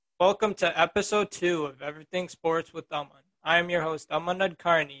Welcome to episode 2 of Everything Sports with Aman. I am your host, Aman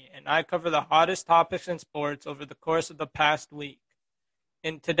Nadkarni, and I cover the hottest topics in sports over the course of the past week.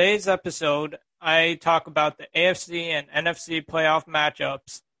 In today's episode, I talk about the AFC and NFC playoff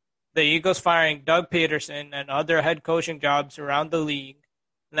matchups, the Eagles firing Doug Peterson and other head coaching jobs around the league,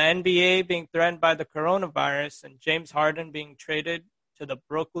 the NBA being threatened by the coronavirus, and James Harden being traded to the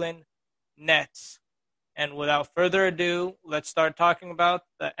Brooklyn Nets. And without further ado, let's start talking about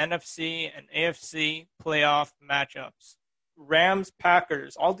the NFC and AFC playoff matchups. Rams,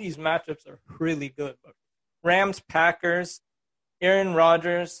 Packers. All these matchups are really good. But Rams, Packers, Aaron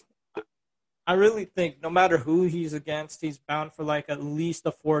Rodgers. I really think no matter who he's against, he's bound for like at least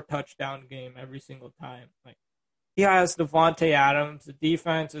a 4-touchdown game every single time. Like he has Devontae Adams. The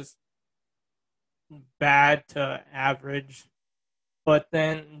defense is bad to average. But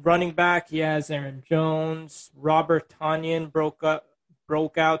then running back, he has Aaron Jones. Robert Tonyan broke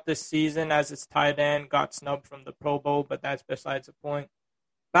out this season as his tight end, got snubbed from the Pro Bowl, but that's besides the point.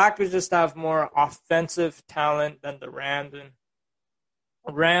 Packers just have more offensive talent than the Rams. And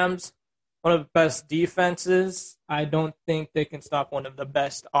Rams, one of the best defenses. I don't think they can stop one of the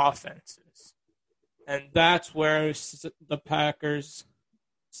best offenses. And that's where the Packers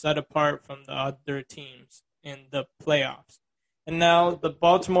set apart from the other teams in the playoffs. And now the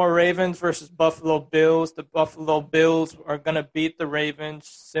Baltimore Ravens versus Buffalo Bills. The Buffalo Bills are going to beat the Ravens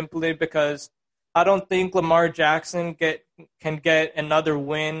simply because I don't think Lamar Jackson can get another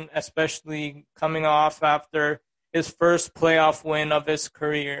win, especially coming off after his first playoff win of his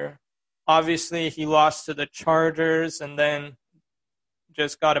career. Obviously, he lost to the Chargers and then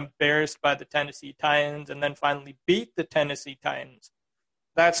just got embarrassed by the Tennessee Titans and then finally beat the Tennessee Titans.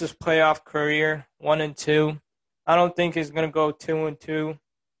 That's his playoff career, 1-2. I don't think he's going to go 2-2.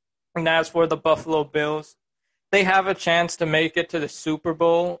 And as for the Buffalo Bills, they have a chance to make it to the Super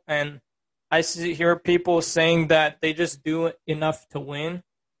Bowl. And I hear people saying that they just do enough to win.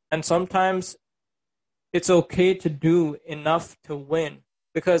 And sometimes it's okay to do enough to win.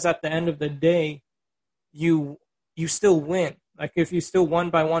 Because at the end of the day, you still win. Like if you still won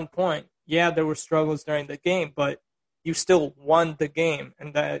by 1 point, yeah, there were struggles during the game, but you still won the game.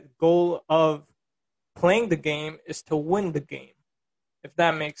 And the goal of playing the game is to win the game, if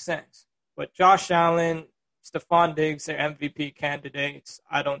that makes sense. But Josh Allen, Stephon Diggs, they're MVP candidates.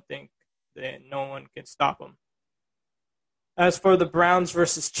 I don't think that no one can stop them. As for the Browns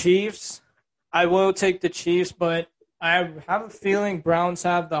versus Chiefs, I will take the Chiefs, but I have a feeling Browns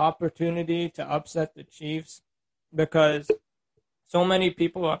have the opportunity to upset the Chiefs because so many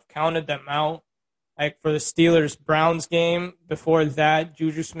people have counted them out. Like for the Steelers-Browns game, before that,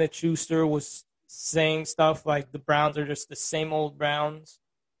 Juju Smith-Schuster was saying stuff like the Browns are just the same old Browns.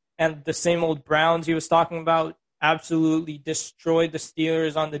 And the same old Browns he was talking about absolutely destroyed the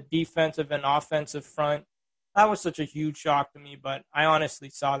Steelers on the defensive and offensive front. That was such a huge shock to me, but I honestly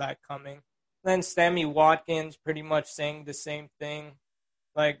saw that coming. Then Sammy Watkins pretty much saying the same thing.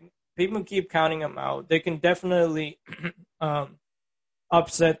 Like, people keep counting him out. They can definitely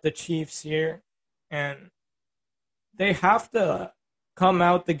upset the Chiefs here. And they have to come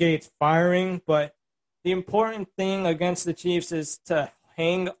out the gates firing, but the important thing against the Chiefs is to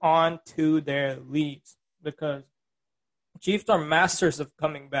hang on to their leads because Chiefs are masters of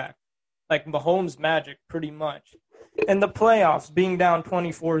coming back, like Mahomes magic pretty much. In the playoffs, being down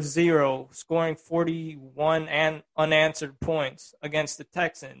 24-0, scoring 41 and unanswered points against the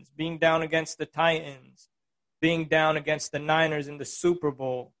Texans, being down against the Titans, being down against the Niners in the Super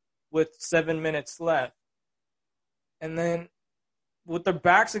Bowl with 7 minutes left. And then with their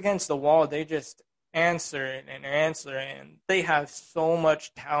backs against the wall, they just answer and they have so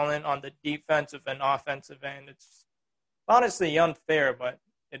much talent on the defensive and offensive end. It's honestly unfair, but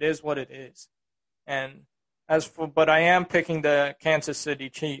it is what it is. And but I am picking the Kansas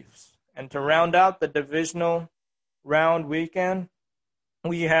City Chiefs. And to round out the divisional round weekend,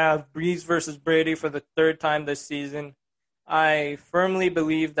 we have Breeze versus Brady for the third time this season. I firmly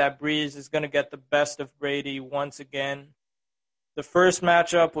believe that Breeze is going to get the best of Brady once again. The first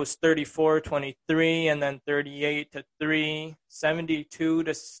matchup was 34-23 and then 38-3,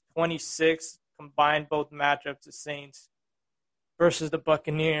 72-26 combined both matchups, the Saints versus the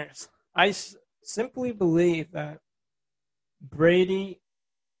Buccaneers. I simply believe that Brady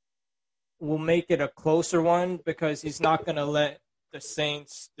will make it a closer one because he's not going to let the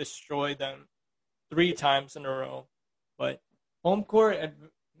Saints destroy them 3 times in a row. But home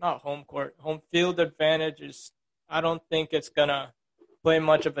field advantage is, I don't think it's going to play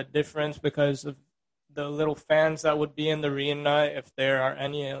much of a difference because of the little fans that would be in the arena if there are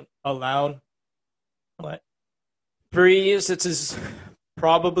any allowed. But Breeze, it's his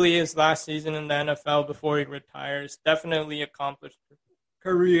probably his last season in the NFL before he retires. Definitely accomplished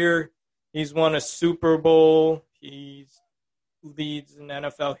career. He's won a Super Bowl. He leads in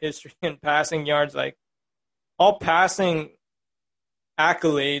NFL history in passing yards. Like, all passing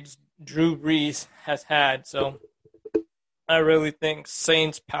accolades Drew Brees has had. So I really think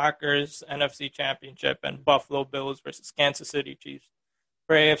Saints, Packers, NFC Championship, and Buffalo Bills versus Kansas City Chiefs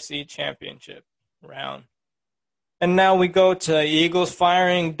for AFC Championship round. And now we go to Eagles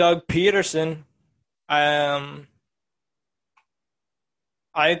firing Doug Peterson. I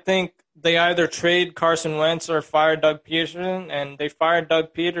think they either trade Carson Wentz or fire Doug Peterson, and they fired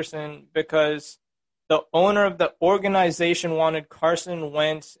Doug Peterson because the owner of the organization wanted Carson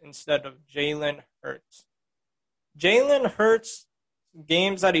Wentz instead of Jalen Hurts. Jalen Hurts,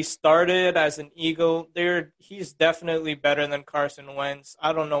 games that he started as an Eagle, he's definitely better than Carson Wentz.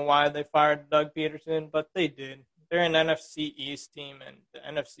 I don't know why they fired Doug Peterson, but they did. They're an NFC East team, and the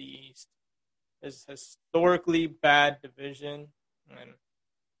NFC East is a historically bad division. And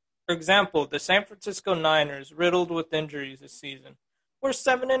for example, the San Francisco Niners, riddled with injuries this season, were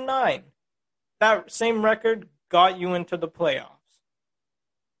 7-9. That same record got you into the playoffs.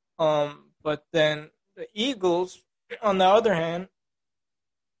 But then the Eagles, on the other hand,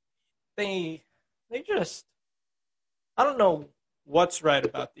 they just, I don't know what's right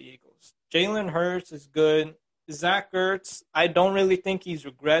about the Eagles. Jalen Hurts is good. Zach Ertz, I don't really think he's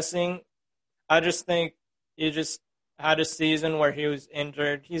regressing. I just think he just had a season where he was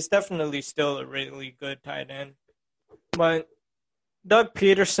injured. He's definitely still a really good tight end. But Doug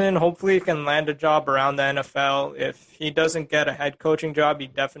Peterson, hopefully he can land a job around the NFL. If he doesn't get a head coaching job, he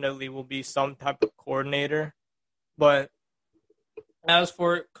definitely will be some type of coordinator. But as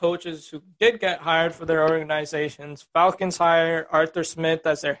for coaches who did get hired for their organizations, Falcons hired Arthur Smith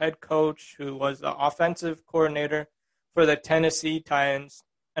as their head coach, who was the offensive coordinator for the Tennessee Titans.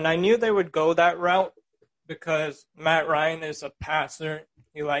 And I knew they would go that route because Matt Ryan is a passer.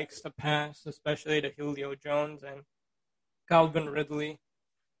 He likes to pass, especially to Julio Jones and Calvin Ridley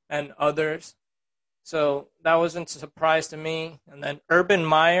and others. So that wasn't a surprise to me. And then Urban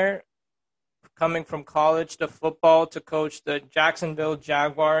Meyer, coming from college to football to coach the Jacksonville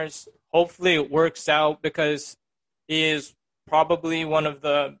Jaguars. Hopefully it works out because he is probably one of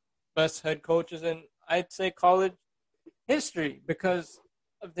the best head coaches in, I'd say, college history because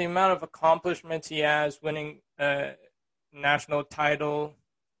of the amount of accomplishments he has, winning a national title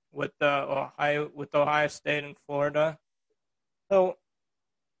with Ohio State and Florida. So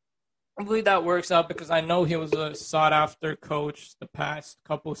hopefully that works out because I know he was a sought-after coach the past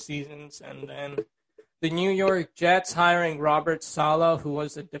couple seasons. And then the New York Jets hiring Robert Saleh, who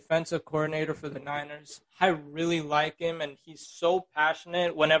was the defensive coordinator for the Niners. I really like him, and he's so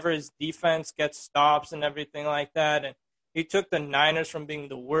passionate whenever his defense gets stops and everything like that. And he took the Niners from being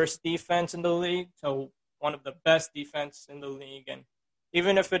the worst defense in the league to one of the best defenses in the league. And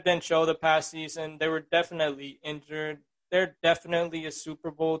even if it didn't show the past season, they were definitely injured. They're definitely a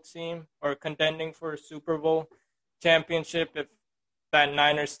Super Bowl team or contending for a Super Bowl championship if that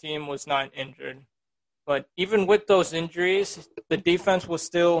Niners team was not injured. But even with those injuries, the defense was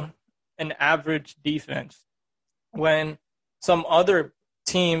still an average defense. When some other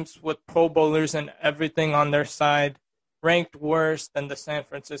teams with Pro Bowlers and everything on their side ranked worse than the San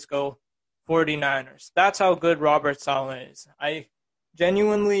Francisco 49ers. That's how good Robert Saleh is. I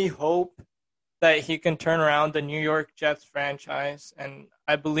genuinely hope that he can turn around the New York Jets franchise, and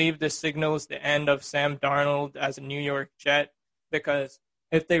I believe this signals the end of Sam Darnold as a New York Jet, because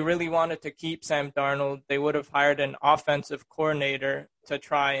if they really wanted to keep Sam Darnold, they would have hired an offensive coordinator to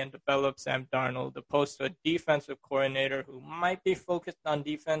try and develop Sam Darnold, opposed to a defensive coordinator who might be focused on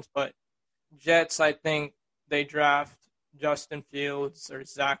defense. But Jets, I think they draft Justin Fields or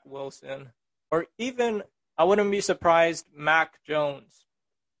Zach Wilson, or even, I wouldn't be surprised, Mac Jones,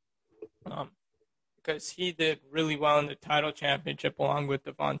 because he did really well in the title championship along with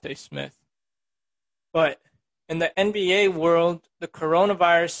Devontae Smith. But in the NBA world, the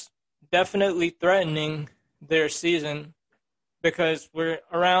coronavirus definitely threatening their season, because we're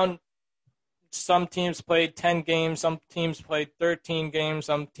around, some teams played 10 games, some teams played 13 games,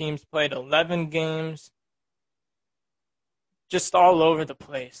 some teams played 11 games. Just all over the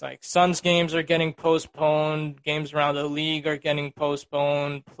place. Like, Suns games are getting postponed, games around the league are getting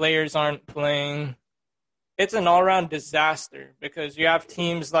postponed, players aren't playing. It's an all-around disaster because you have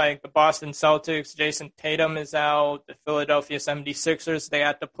teams like the Boston Celtics, Jason Tatum is out, the Philadelphia 76ers, they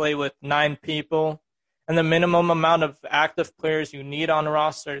had to play with 9 people, and the minimum amount of active players you need on a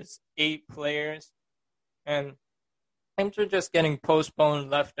roster is 8 players, and games are just getting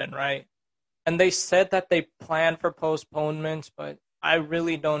postponed left and right. And they said that they plan for postponements, but I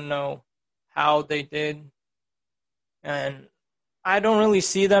really don't know how they did. And I don't really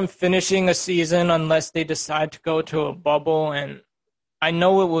see them finishing a season unless they decide to go to a bubble. And I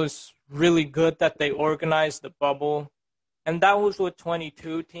know it was really good that they organized the bubble. And that was with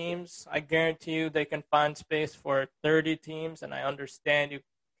 22 teams. I guarantee you they can find space for 30 teams. And I understand you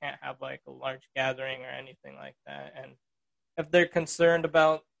can't have like a large gathering or anything like that. And if they're concerned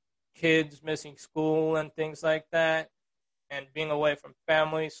about kids missing school and things like that and being away from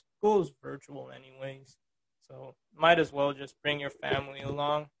family, school's virtual anyways. So might as well just bring your family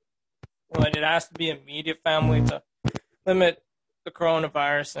along. But it has to be immediate family to limit the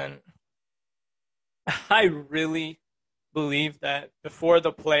coronavirus. And I really believe that before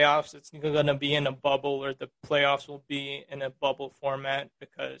the playoffs, it's going to be in a bubble, or the playoffs will be in a bubble format,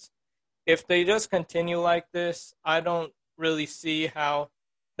 because if they just continue like this, I don't really see how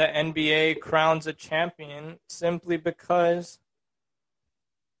the NBA crowns a champion, simply because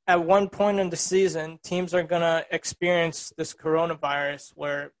at one point in the season, teams are going to experience this coronavirus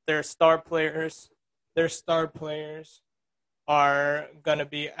where their star players are going to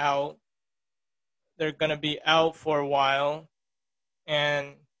be out. They're going to be out for a while.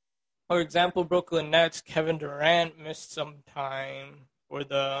 And, for example, Brooklyn Nets, Kevin Durant missed some time. For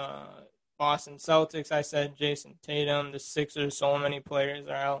the Boston Celtics, I said Jason Tatum. The Sixers, so many players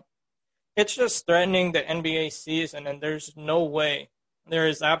are out. It's just threatening the NBA season, and there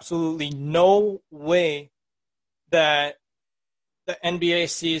is absolutely no way that the NBA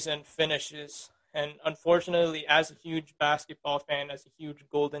season finishes. And unfortunately, as a huge basketball fan, as a huge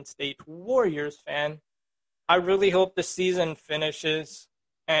Golden State Warriors fan, I really hope the season finishes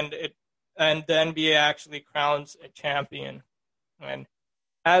and the NBA actually crowns a champion. And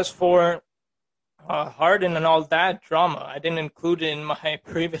as for Harden and all that drama, I didn't include it in my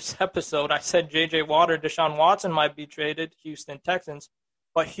previous episode. I said J.J. Watt, Deshaun Watson might be traded, Houston Texans,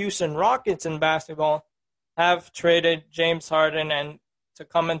 but Houston Rockets in basketball have traded James Harden. And to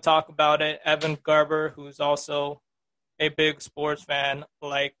come and talk about it, Evan Garber, who's also a big sports fan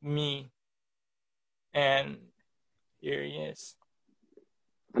like me. And here he is.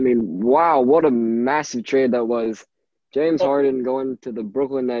 I mean, wow, what a massive trade that was. James Harden going to the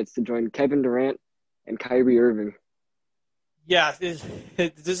Brooklyn Nets to join Kevin Durant and Kyrie Irving. Yeah, this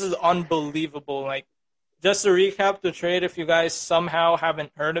is unbelievable. Like, just to recap the trade, if you guys somehow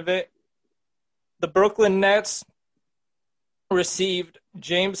haven't heard of it, the Brooklyn Nets received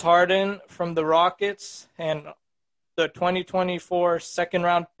James Harden from the Rockets and the 2024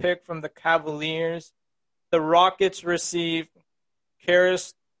 second-round pick from the Cavaliers. The Rockets received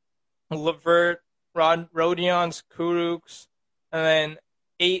Karis LeVert, Rodion Kurucs, and then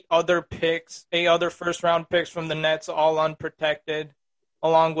eight other first-round picks from the Nets, all unprotected,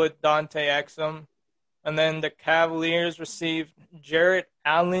 along with Dante Exum. And then the Cavaliers received Jarrett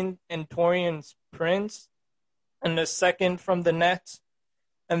Allen and Taurean Prince, and the second from the Nets.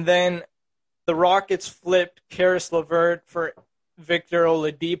 And then the Rockets flipped Karis LeVert for Victor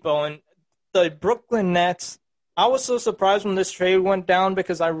Oladipo. And the Brooklyn Nets, I was so surprised when this trade went down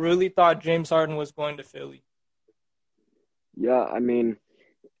because I really thought James Harden was going to Philly. Yeah, I mean,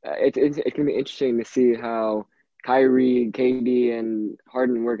 it's going to be interesting to see how Kyrie, KD, and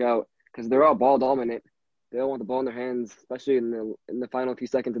Harden work out, because they're all ball dominant. They all want the ball in their hands, especially in the final few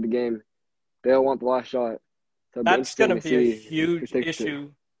seconds of the game. They all want the last shot. So that's going to be a huge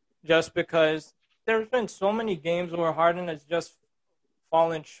issue, just because there's been so many games where Harden has just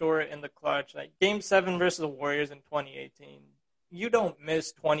fallen short in the clutch. Like Game 7 versus the Warriors in 2018. You don't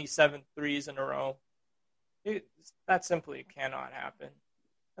miss 27 threes in a row. That simply cannot happen.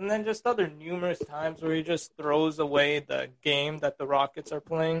 And then just other numerous times where he just throws away the game that the Rockets are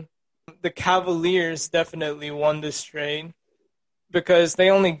playing. The Cavaliers definitely won this trade because they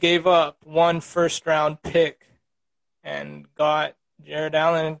only gave up one first-round pick and got Jarrett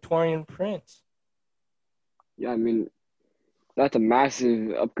Allen and Taurean Prince. Yeah, I mean, that's a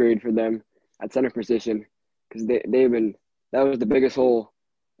massive upgrade for them at center position, because that was the biggest hole.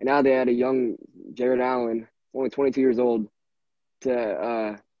 And now they had a young Jarrett Allen, only 22 years old,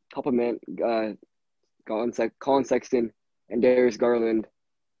 to complement Colin Sexton and Darius Garland.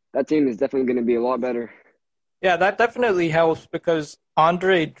 That team is definitely going to be a lot better. Yeah, that definitely helps, because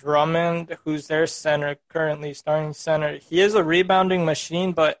Andre Drummond, who's their center, currently starting center, he is a rebounding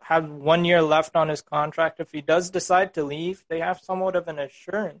machine, but has 1 year left on his contract. If he does decide to leave, they have somewhat of an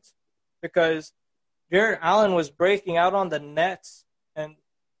assurance, because Jarrett Allen was breaking out on the Nets and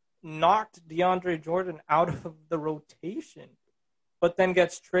knocked DeAndre Jordan out of the rotation, but then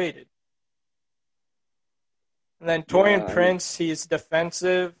gets traded. And then Taurean Prince, he's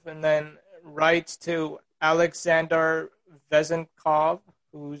defensive, and then writes to Alexander Vezenkov,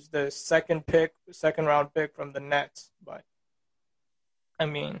 who's the second round pick from the Nets. But I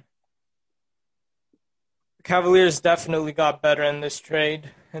mean, the Cavaliers definitely got better in this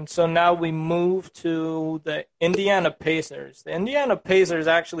trade. And so now we move to the Indiana Pacers. The Indiana Pacers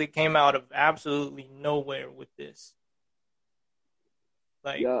actually came out of absolutely nowhere with this.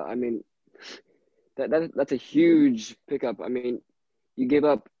 Like, Yeah, I mean, that's a huge pickup. I mean, you give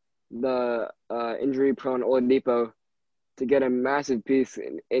up the injury-prone Oladipo to get a massive piece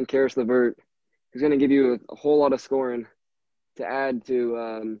in Karis LeVert, who's going to give you a whole lot of scoring to add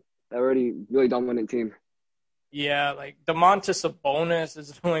to that already really dominant team. yeah, like Domantas Sabonis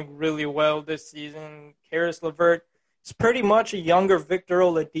is doing really well this season. Karis LeVert is pretty much a younger Victor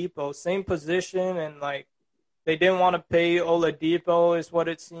Oladipo, same position, and like they didn't want to pay Oladipo, is what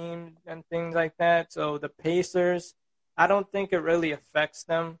it seemed, and things like that. So the Pacers, I don't think it really affects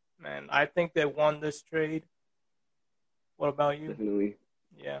them, and I think they won this trade. What about you? Definitely.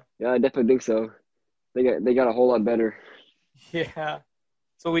 Yeah. Yeah, I definitely think so. They got a whole lot better. Yeah.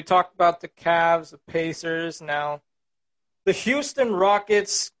 So we talked about the Cavs, the Pacers. Now, the Houston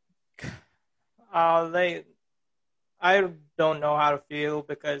Rockets, they I don't know how to feel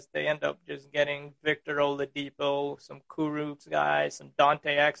because they end up just getting Victor Oladipo, some Kurucs guys, some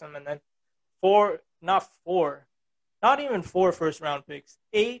Dante Exum, and then not even four first round picks,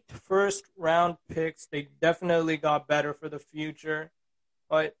 8 first round picks. They definitely got better for the future,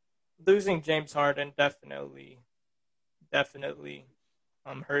 but losing James Harden definitely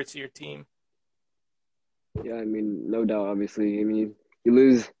hurts your team. Yeah, I mean, no doubt, obviously. I mean, you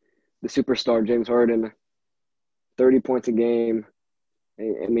lose the superstar James Harden, 30 points a game.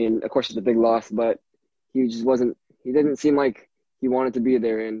 I mean, of course, it's a big loss, but he just wasn't, he didn't seem like he wanted to be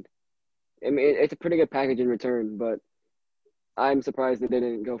there. And I mean, it's a pretty good package in return, but I'm surprised they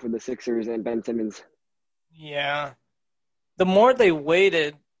didn't go for the Sixers and Ben Simmons. Yeah. The more they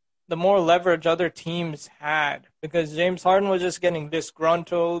waited, the more leverage other teams had because James Harden was just getting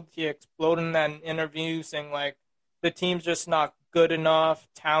disgruntled. He exploded in that interview saying, like, the team's just not good enough,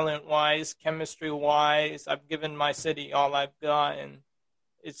 talent-wise, chemistry-wise. I've given my city all I've got, and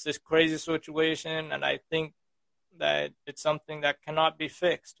it's this crazy situation, and I think that it's something that cannot be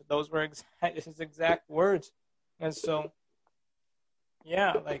fixed. Those were his exact words. And so,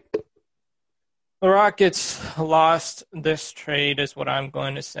 yeah, like, the Rockets lost this trade is what I'm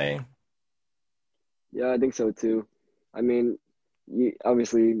going to say. Yeah, I think so too. I mean,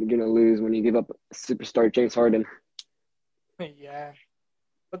 obviously you're gonna lose when you give up superstar James Harden. Yeah.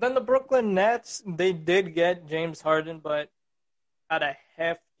 But then the Brooklyn Nets, they did get James Harden, but at a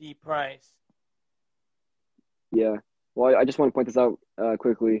hefty price. Yeah. Well, I just want to point this out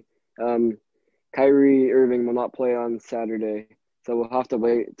quickly. Kyrie Irving will not play on Saturday, so we'll have to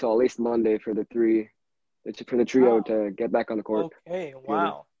wait till at least Monday for the trio Wow. to get back on the court Okay, together.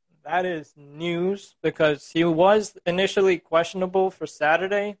 wow. That is news because he was initially questionable for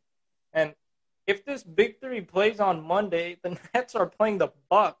Saturday. And if this big three plays on Monday, the Nets are playing the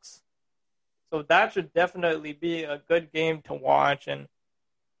Bucks. So that should definitely be a good game to watch. And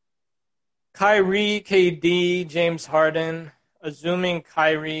Kyrie, KD, James Harden, assuming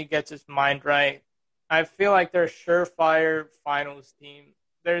Kyrie gets his mind right, I feel like they're a surefire finals team.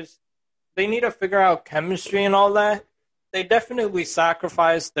 They need to figure out chemistry and all that. They definitely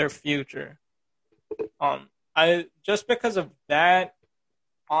sacrificed their future. I just because of that,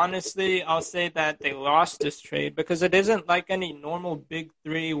 honestly, I'll say that they lost this trade because it isn't like any normal big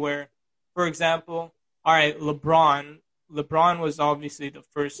three where, for example, all right, LeBron. LeBron was obviously the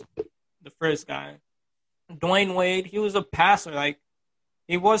first guy. Dwayne Wade, he was a passer. Like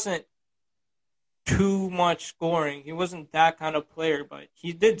he wasn't too much scoring. He wasn't that kind of player, but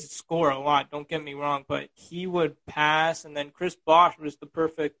he did score a lot. Don't get me wrong, but he would pass, and then Chris Bosh was the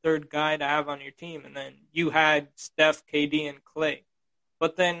perfect third guy to have on your team, and then you had Steph, KD, and Clay.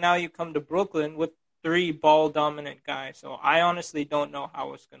 But then now you come to Brooklyn with 3 ball dominant guys. So I honestly don't know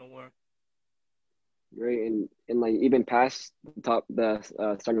how it's gonna work. Right, and like even past the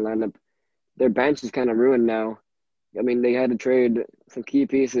starting lineup, their bench is kind of ruined now. I mean, they had to trade some key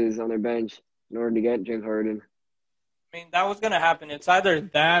pieces on their bench in order to get James Harden. I mean, that was going to happen. It's either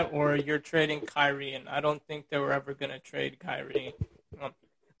that or you're trading Kyrie, and I don't think they were ever going to trade Kyrie.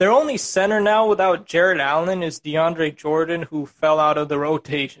 Their only center now without Jared Allen is DeAndre Jordan, who fell out of the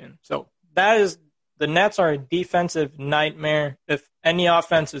rotation. So the Nets are a defensive nightmare. If any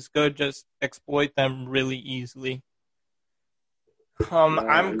offense is good, just exploit them really easily. Yeah,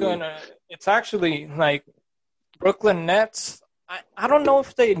 I mean, It's actually like Brooklyn Nets. I don't know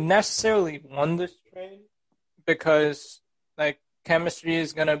if they necessarily won this trade because like chemistry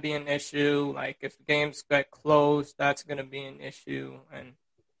is going to be an issue. Like, if games get close, that's going to be an issue. And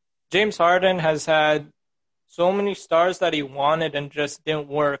James Harden has had so many stars that he wanted and just didn't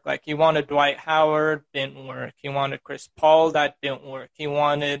work. Like, he wanted Dwight Howard, didn't work. He wanted Chris Paul, that didn't work. He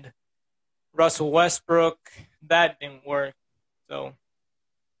wanted Russell Westbrook, that didn't work. So,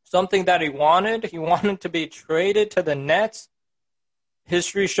 something that he wanted to be traded to the Nets.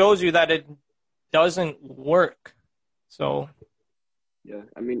 History shows you that it doesn't work. So, Yeah,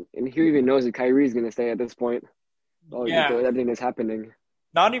 I mean, and who even knows if Kyrie's going to stay at this point? Oh, yeah, everything is happening.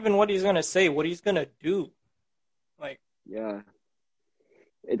 not even what he's going to say, what he's going to do. Like, yeah,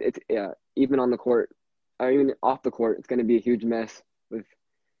 even on the court, or even off the court, it's going to be a huge mess with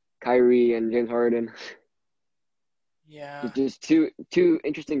Kyrie and James Harden. yeah, Just two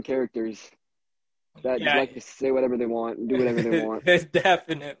interesting characters that just like to say whatever they want and do whatever they want.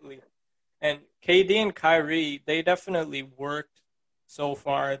 Definitely. And KD and Kyrie, they definitely worked so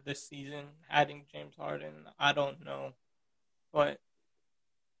far this season. Adding James Harden, I don't know. But,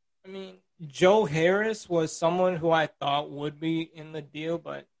 I mean, Joe Harris was someone who I thought would be in the deal,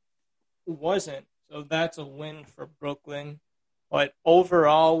 but wasn't. So that's a win for Brooklyn. But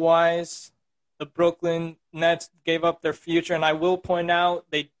overall wise, the Brooklyn Nets gave up their future. And I will point out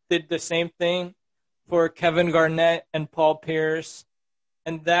they did the same thing for Kevin Garnett and Paul Pierce.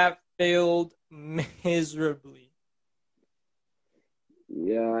 And that failed miserably.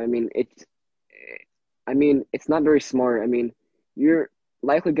 Yeah, I mean, it's not very smart. I mean, you're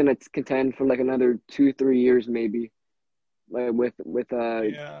likely gonna contend for like another 2-3 years maybe, like with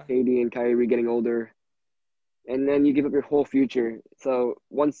KD and Kyrie getting older, and then you give up your whole future. So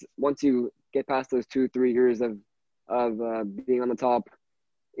once you get past those 2-3 years of being on the top,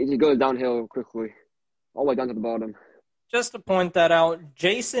 it just goes downhill quickly, all the way down to the bottom. Just to point that out,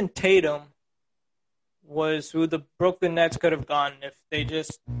 Jason Tatum was who the Brooklyn Nets could have gotten if they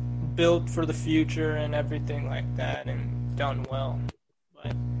just built for the future and everything like that and done well.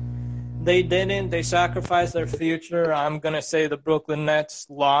 But they didn't. They sacrificed their future. I'm going to say the Brooklyn Nets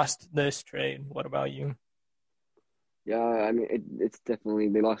lost this trade. What about you? Yeah, I mean, it's definitely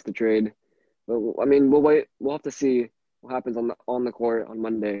they lost the trade. But, I mean, we'll wait. We'll have to see what happens on the court on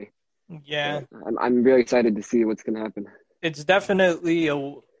Monday. Yeah. I'm very excited to see what's going to happen. It's definitely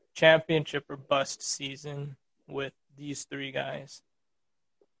a championship or bust season with these three guys.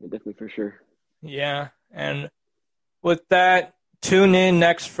 Yeah, definitely, for sure. Yeah, and with that, tune in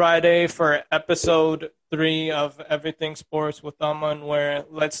next Friday for episode 3 of Everything Sports with Aman, where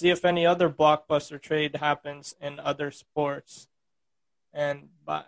let's see if any other blockbuster trade happens in other sports. And bye.